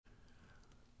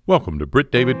Welcome to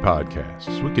Britt David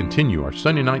Podcasts. We continue our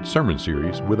Sunday night sermon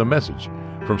series with a message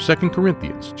from 2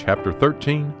 Corinthians chapter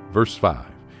 13, verse 5,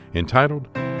 entitled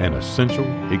An Essential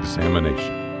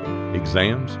Examination.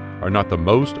 Exams are not the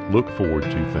most looked forward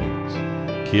to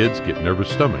things. Kids get nervous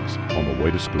stomachs on the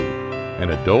way to school,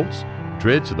 and adults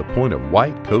dread to the point of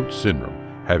white coat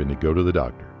syndrome, having to go to the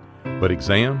doctor. But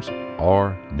exams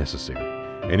are necessary,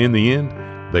 and in the end,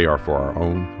 they are for our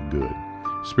own good.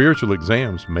 Spiritual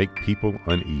exams make people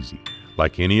uneasy.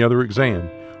 Like any other exam,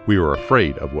 we are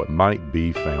afraid of what might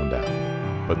be found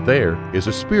out. But there is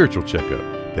a spiritual checkup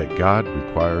that God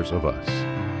requires of us,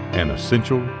 an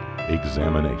essential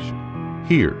examination.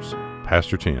 Here's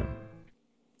Pastor Tim.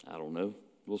 I don't know.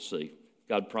 We'll see.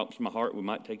 God prompts my heart. We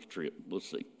might take a trip. We'll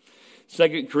see.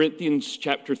 2 Corinthians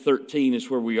chapter 13 is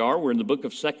where we are. We're in the book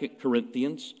of 2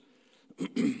 Corinthians.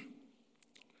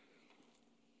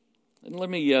 And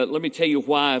let me tell you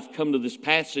why I've come to this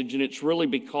passage, and it's really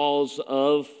because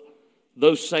of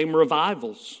those same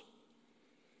revivals.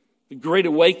 The Great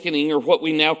Awakening, or what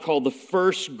we now call the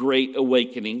First Great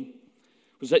Awakening,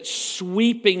 was that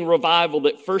sweeping revival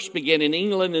that first began in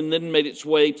England and then made its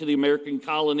way to the American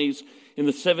colonies in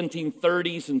the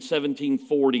 1730s and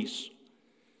 1740s.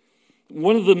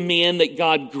 One of the men that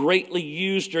God greatly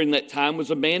used during that time was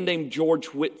a man named George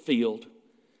Whitefield.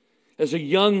 As a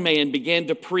young man, began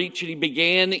to preach, and he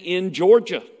began in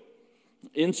Georgia,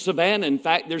 in Savannah. In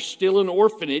fact, there's still an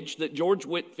orphanage that George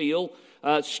Whitefield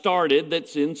started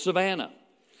that's in Savannah.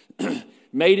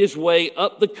 Made his way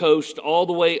up the coast, all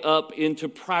the way up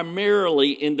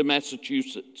primarily into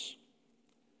Massachusetts.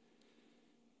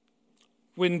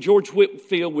 When George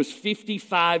Whitefield was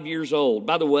 55 years old,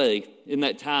 by the way, in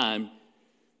that time,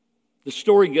 the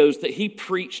story goes that he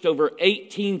preached over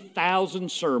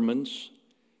 18,000 sermons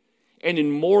and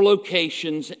in more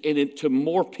locations and to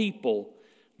more people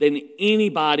than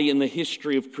anybody in the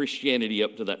history of Christianity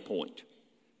up to that point.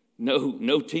 No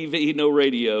TV, no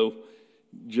radio,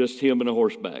 just him and a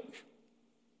horseback.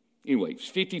 Anyway, he's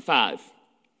 55.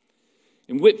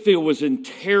 And Whitefield was in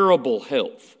terrible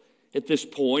health at this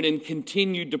point and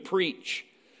continued to preach.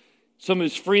 Some of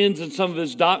his friends and some of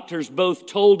his doctors both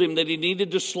told him that he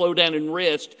needed to slow down and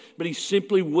rest, but he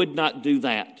simply would not do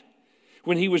that.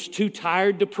 When he was too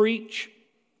tired to preach,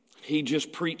 he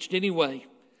just preached anyway.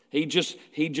 He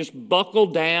just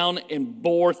buckled down and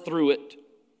bore through it.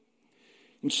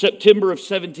 In September of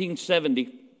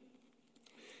 1770,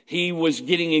 he was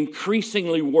getting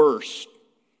increasingly worse.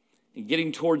 And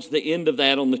getting towards the end of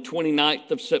that, on the 29th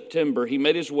of September, he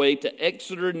made his way to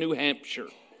Exeter, New Hampshire,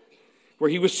 where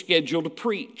he was scheduled to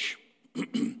preach.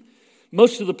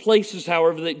 Most of the places,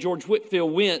 however, that George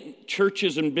Whitefield went,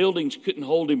 churches and buildings couldn't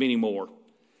hold him anymore,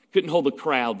 couldn't hold the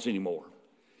crowds anymore.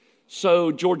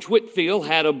 So George Whitefield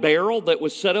had a barrel that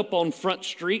was set up on Front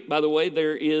Street. By the way,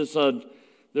 there's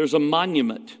a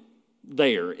monument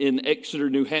there in Exeter,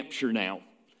 New Hampshire now,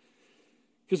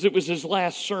 because it was his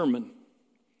last sermon.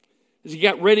 As he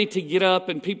got ready to get up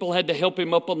and people had to help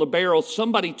him up on the barrel,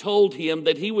 somebody told him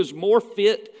that he was more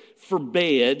fit for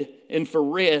bed and for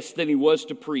rest than he was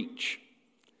to preach.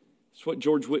 That's what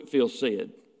George Whitefield said.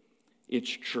 It's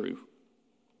true.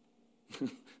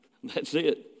 That's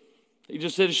it. He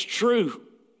just said it's true.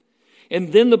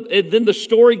 And then the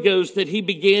story goes that he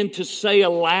began to say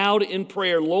aloud in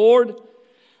prayer, Lord,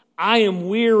 I am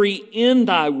weary in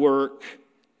thy work,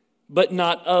 but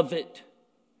not of it.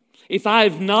 If I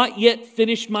have not yet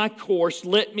finished my course,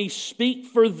 let me speak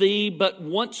for thee but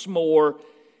once more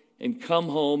and come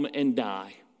home and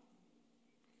die.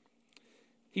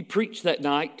 He preached that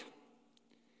night.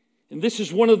 And this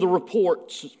is one of the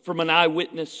reports from an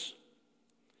eyewitness.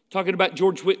 Talking about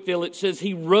George Whitefield, it says,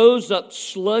 he rose up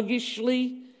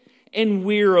sluggishly and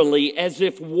wearily, as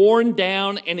if worn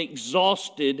down and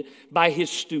exhausted by his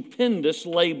stupendous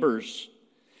labors.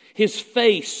 His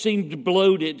face seemed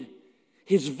bloated,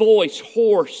 his voice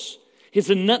hoarse, his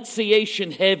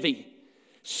enunciation heavy.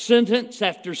 Sentence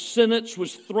after sentence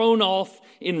was thrown off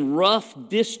in rough,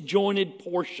 disjointed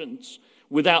portions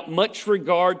without much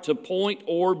regard to point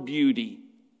or beauty.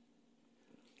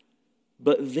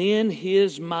 But then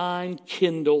his mind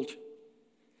kindled,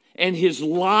 and his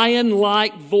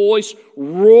lion-like voice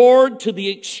roared to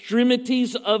the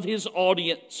extremities of his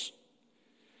audience.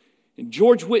 And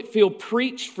George Whitefield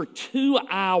preached for 2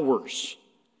 hours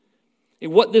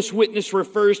in what this witness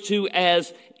refers to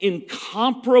as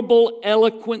incomparable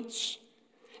eloquence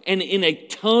and in a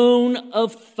tone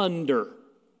of thunder.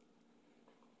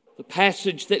 The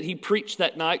passage that he preached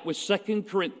that night was 2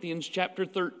 Corinthians chapter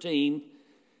 13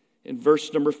 and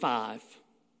verse number 5.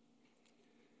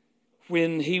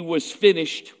 When he was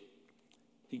finished,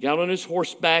 He got on his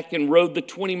horseback and rode the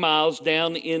 20 miles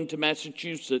down into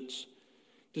Massachusetts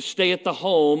to stay at the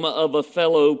home of a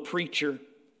fellow preacher.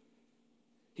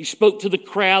 He spoke to the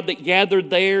crowd that gathered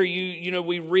there. You know,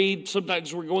 we read,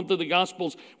 sometimes we're going through the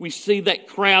Gospels, we see that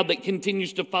crowd that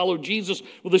continues to follow Jesus.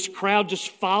 Well, this crowd just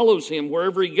follows him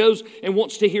wherever he goes and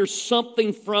wants to hear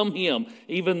something from him,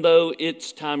 even though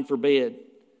it's time for bed.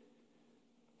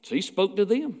 So he spoke to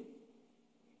them.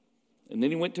 And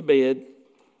then he went to bed.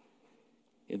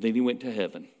 And then he went to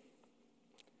heaven.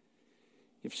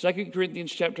 If 2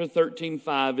 Corinthians chapter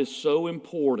 13:5 is so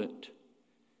important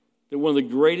that one of the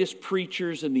greatest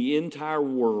preachers in the entire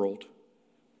world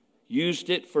used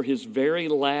it for his very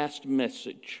last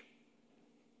message,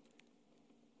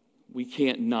 we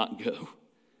can't not go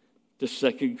to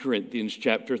 2 Corinthians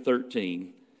chapter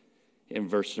 13 and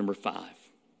verse number 5.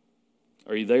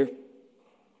 Are you there?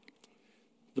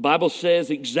 The Bible says,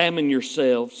 examine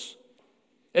yourselves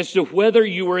as to whether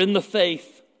you are in the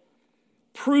faith.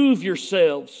 Prove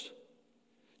yourselves.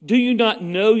 Do you not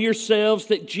know yourselves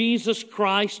that Jesus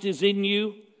Christ is in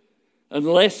you,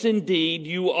 unless indeed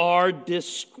you are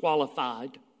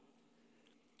disqualified?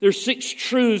 There's 6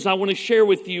 truths I want to share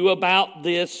with you about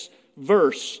this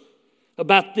verse,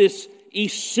 about this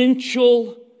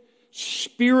essential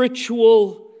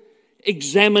spiritual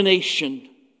examination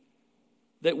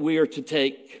that we are to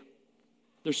take.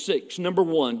 There's 6. Number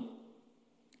 1,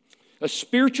 a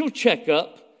spiritual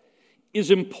checkup is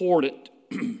important.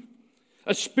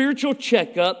 A spiritual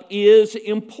checkup is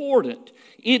important.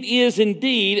 It is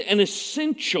indeed an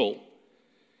essential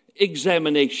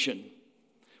examination.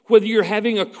 Whether you're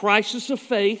having a crisis of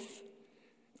faith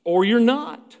or you're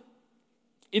not,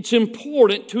 it's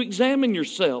important to examine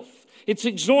yourself. It's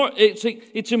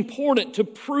important to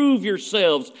prove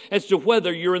yourselves as to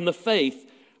whether you're in the faith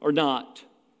or not.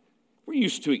 We're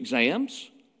used to exams.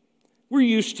 We're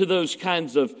used to those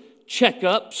kinds of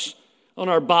checkups on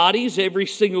our bodies every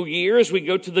single year as we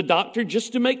go to the doctor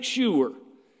just to make sure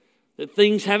that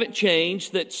things haven't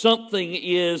changed, that something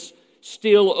is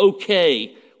still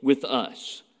okay with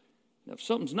us. Now, if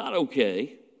something's not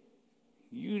okay,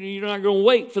 you're not going to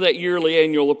wait for that yearly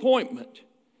annual appointment.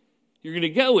 You're going to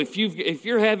go. If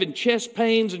you're having chest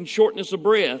pains and shortness of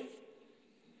breath,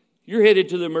 you're headed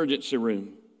to the emergency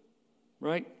room,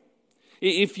 right?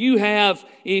 If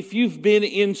you've been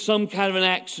in some kind of an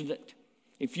accident,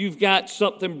 if you've got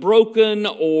something broken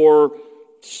or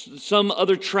some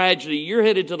other tragedy, you're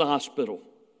headed to the hospital.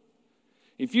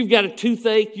 If you've got a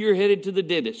toothache, you're headed to the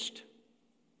dentist.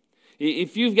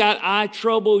 If you've got eye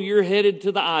trouble, you're headed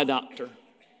to the eye doctor.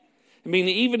 I mean,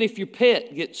 even if your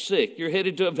pet gets sick, you're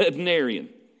headed to a veterinarian,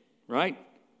 right?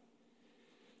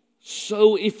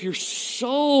 So if your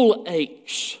soul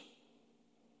aches,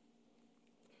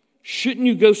 shouldn't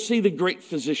you go see the great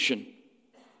physician?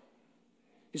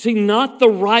 Is he not the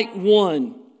right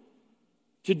one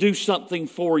to do something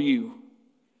for you?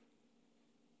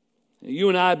 Now, you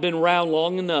and I have been around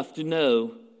long enough to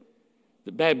know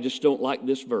that Baptists don't like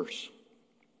this verse.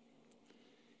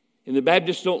 And the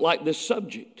Baptists don't like this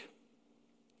subject.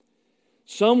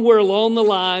 Somewhere along the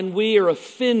line, we are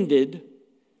offended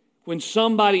when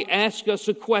somebody asks us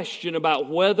a question about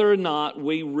whether or not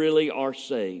we really are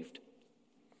saved.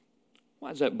 Why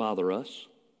does that bother us?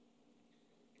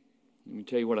 Let me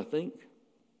tell you what I think.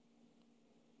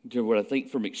 Tell you what I think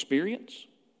from experience.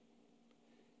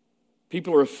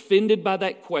 People are offended by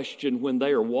that question when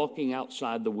they are walking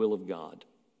outside the will of God.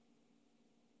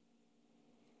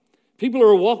 People who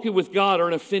are walking with God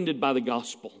aren't offended by the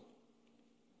gospel.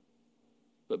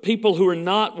 But people who are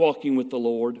not walking with the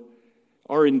Lord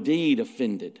are indeed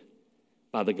offended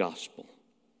by the gospel.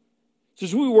 So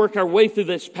as we work our way through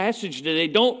this passage today,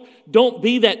 don't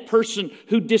be that person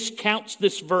who discounts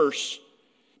this verse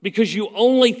because you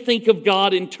only think of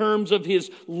God in terms of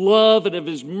His love and of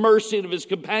His mercy and of His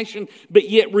compassion, but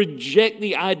yet reject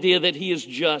the idea that He is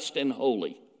just and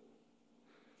holy.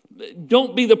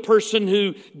 Don't be the person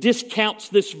who discounts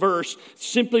this verse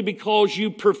simply because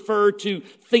you prefer to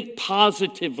think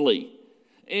positively.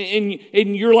 And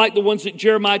you're like the ones that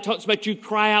Jeremiah talks about. You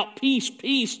cry out, peace,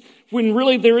 peace, when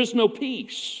really there is no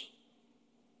peace.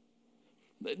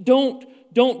 Don't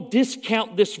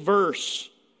discount this verse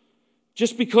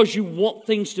just because you want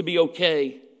things to be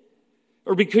okay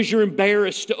or because you're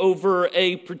embarrassed over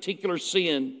a particular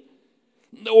sin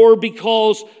or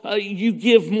because you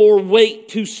give more weight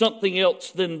to something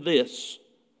else than this.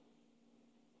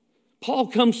 Paul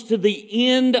comes to the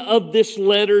end of this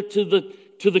letter to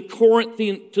the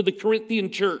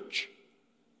Corinthian church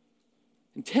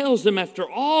and tells them after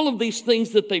all of these things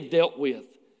that they've dealt with,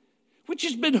 which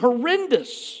has been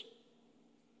horrendous.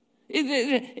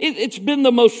 It's been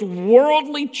the most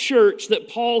worldly church that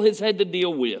Paul has had to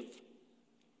deal with.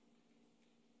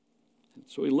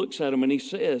 So he looks at them and he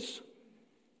says,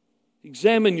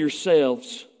 examine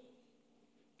yourselves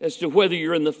as to whether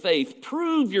you're in the faith.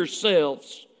 Prove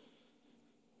yourselves.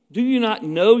 Do you not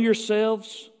know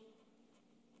yourselves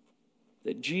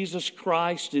that Jesus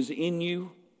Christ is in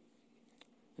you,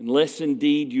 unless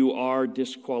indeed you are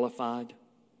disqualified?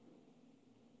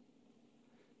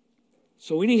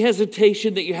 So any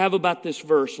hesitation that you have about this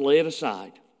verse, lay it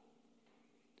aside.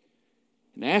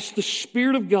 And ask the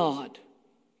Spirit of God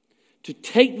to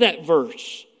take that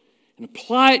verse and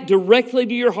apply it directly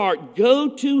to your heart. Go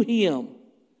to Him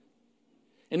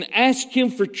and ask Him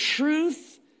for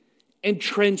truth and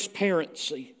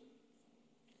transparency.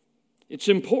 It's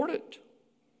important.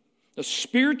 A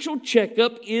spiritual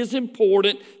checkup is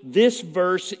important. This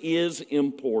verse is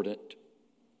important.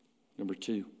 Number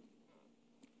 2.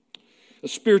 A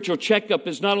spiritual checkup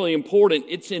is not only important,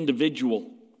 it's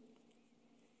individual.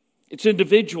 It's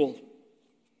individual.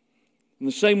 In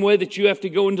the same way that you have to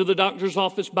go into the doctor's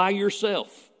office by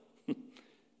yourself,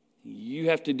 you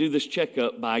have to do this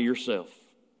checkup by yourself.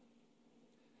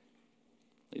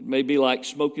 It may be like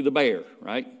Smokey the Bear,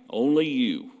 right? Only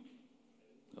you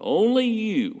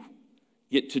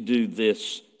get to do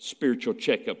this spiritual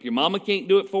checkup. Your mama can't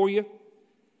do it for you.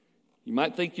 You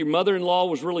might think your mother-in-law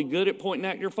was really good at pointing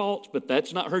out your faults, but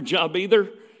that's not her job either.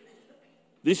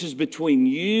 This is between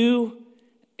you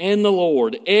and the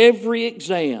Lord. Every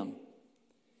exam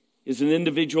is an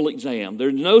individual exam.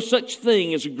 There's no such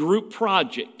thing as a group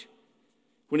project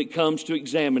when it comes to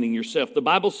examining yourself. The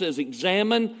Bible says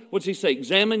examine, what's he say?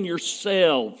 Examine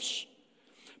yourselves.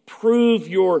 Prove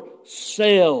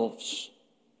yourselves.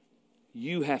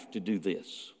 You have to do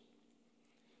this.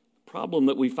 The problem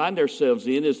that we find ourselves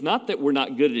in is not that we're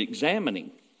not good at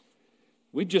examining.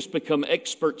 We've just become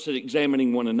experts at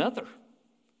examining one another.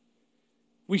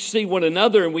 We see one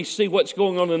another and we see what's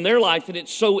going on in their life, and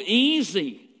it's so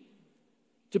easy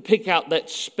to pick out that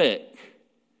speck.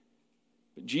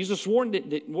 But Jesus warned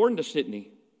us, didn't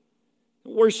He?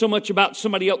 Don't worry so much about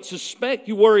somebody else's speck.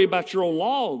 You worry about your own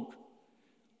log.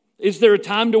 Is there a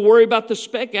time to worry about the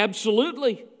speck?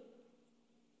 Absolutely.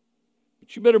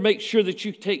 But you better make sure that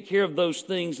you take care of those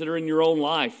things that are in your own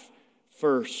life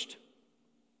first.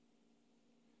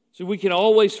 So we can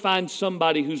always find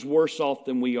somebody who's worse off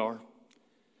than we are.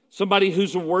 Somebody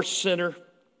who's a worse sinner.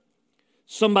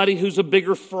 Somebody who's a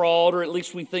bigger fraud, or at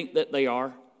least we think that they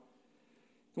are.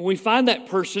 When we find that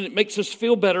person, it makes us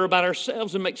feel better about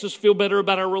ourselves and makes us feel better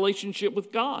about our relationship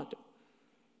with God.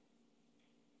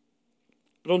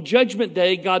 But on Judgment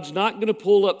Day, God's not going to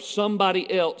pull up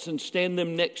somebody else and stand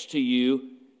them next to you.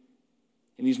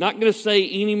 And He's not going to say,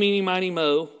 eeny, meeny, miny,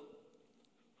 mo.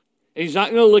 And He's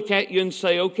not going to look at you and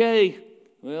say, okay,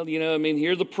 well,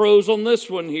 here are the pros on this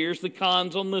one. Here's the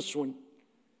cons on this one.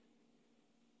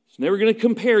 He's never going to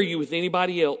compare you with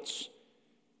anybody else.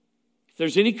 If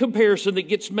there's any comparison that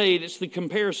gets made, it's the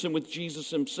comparison with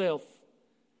Jesus Himself.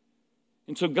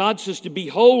 And so God says to be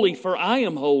holy, for I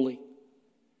am holy.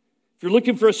 If you're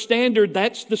looking for a standard,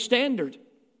 that's the standard.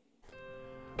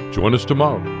 Join us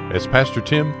tomorrow as Pastor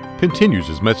Tim continues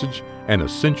his message, An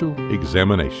Essential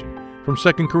Examination, from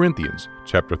 2 Corinthians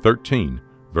chapter 13,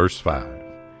 verse 5.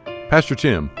 Pastor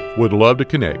Tim would love to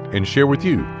connect and share with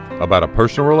you about a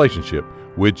personal relationship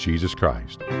with Jesus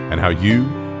Christ and how you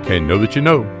can know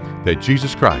that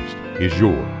Jesus Christ is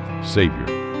your Savior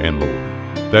and Lord.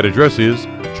 That address is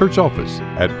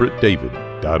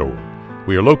churchoffice@brittdavid.org.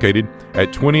 We are located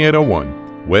at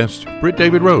 2801 West Britt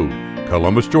David Road,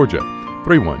 Columbus, Georgia,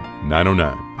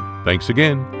 31909. Thanks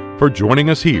again for joining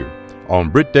us here on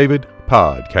Britt David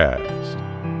Podcast.